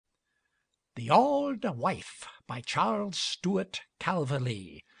The Auld Wife by Charles Stuart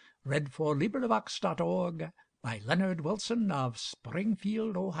Calverley. LibriVox.org by Leonard Wilson of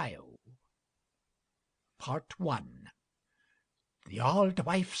Springfield, Ohio. Part I. The auld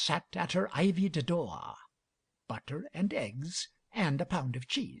wife sat at her ivied door, butter and eggs and a pound of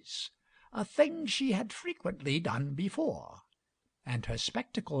cheese, a thing she had frequently done before, and her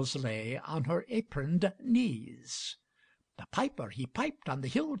spectacles lay on her aproned knees. The piper he piped on the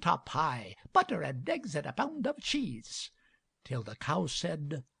hill-top high, butter and eggs and a pound of cheese, till the cow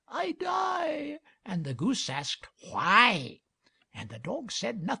said, "I die," and the goose asked, "Why?" and the dog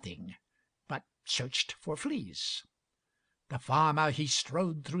said nothing, but searched for fleas. The farmer he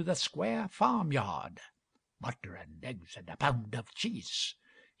strode through the square farmyard, butter and eggs and a pound of cheese.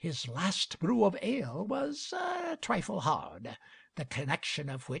 His last brew of ale was a trifle hard, the connection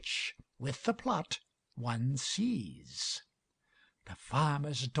of which with the plot one sees. The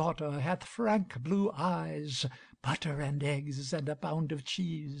farmer's daughter hath frank blue eyes, butter and eggs and a pound of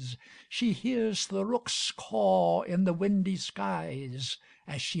cheese. She hears the rooks caw in the windy skies,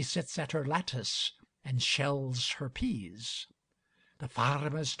 as she sits at her lattice and shells her peas. The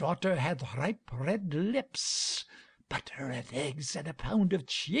farmer's daughter hath ripe red lips, butter and eggs and a pound of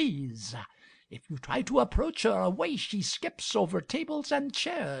cheese. If you try to approach her, away she skips over tables and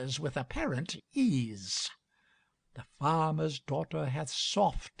chairs with apparent ease. The farmer's daughter hath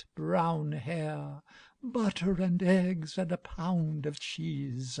soft brown hair, butter and eggs and a pound of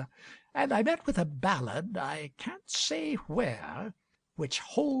cheese. And I met with a ballad, I can't say where, which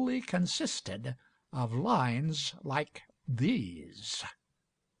wholly consisted of lines like these.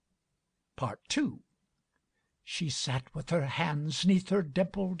 Part II. She sat with her hands 'neath her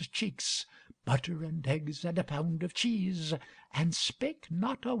dimpled cheeks, butter and eggs and a pound of cheese, and spake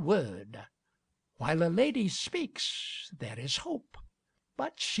not a word. While a lady speaks, there is hope,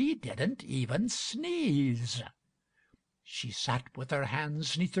 but she didn't even sneeze. She sat with her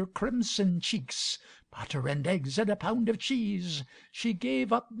hands 'neath her crimson cheeks, butter and eggs and a pound of cheese. She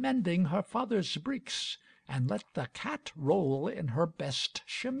gave up mending her father's breeks, and let the cat roll in her best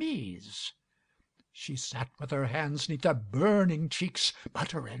chemise. She sat with her hands 'neath her burning cheeks,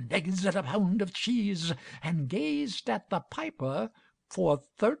 butter and eggs and a pound of cheese, and gazed at the piper for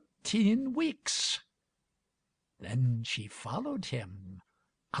 13 weeks. Then she followed him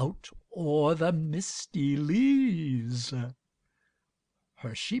out o'er the misty leas.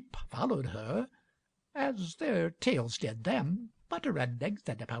 Her sheep followed her, as their tails did them, butter and eggs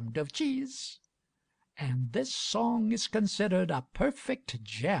and a pound of cheese. And this song is considered a perfect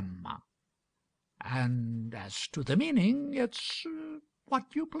gem. And as to the meaning, it's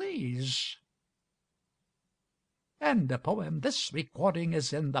what you please. End of poem. This recording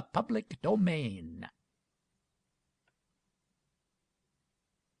is in the public domain.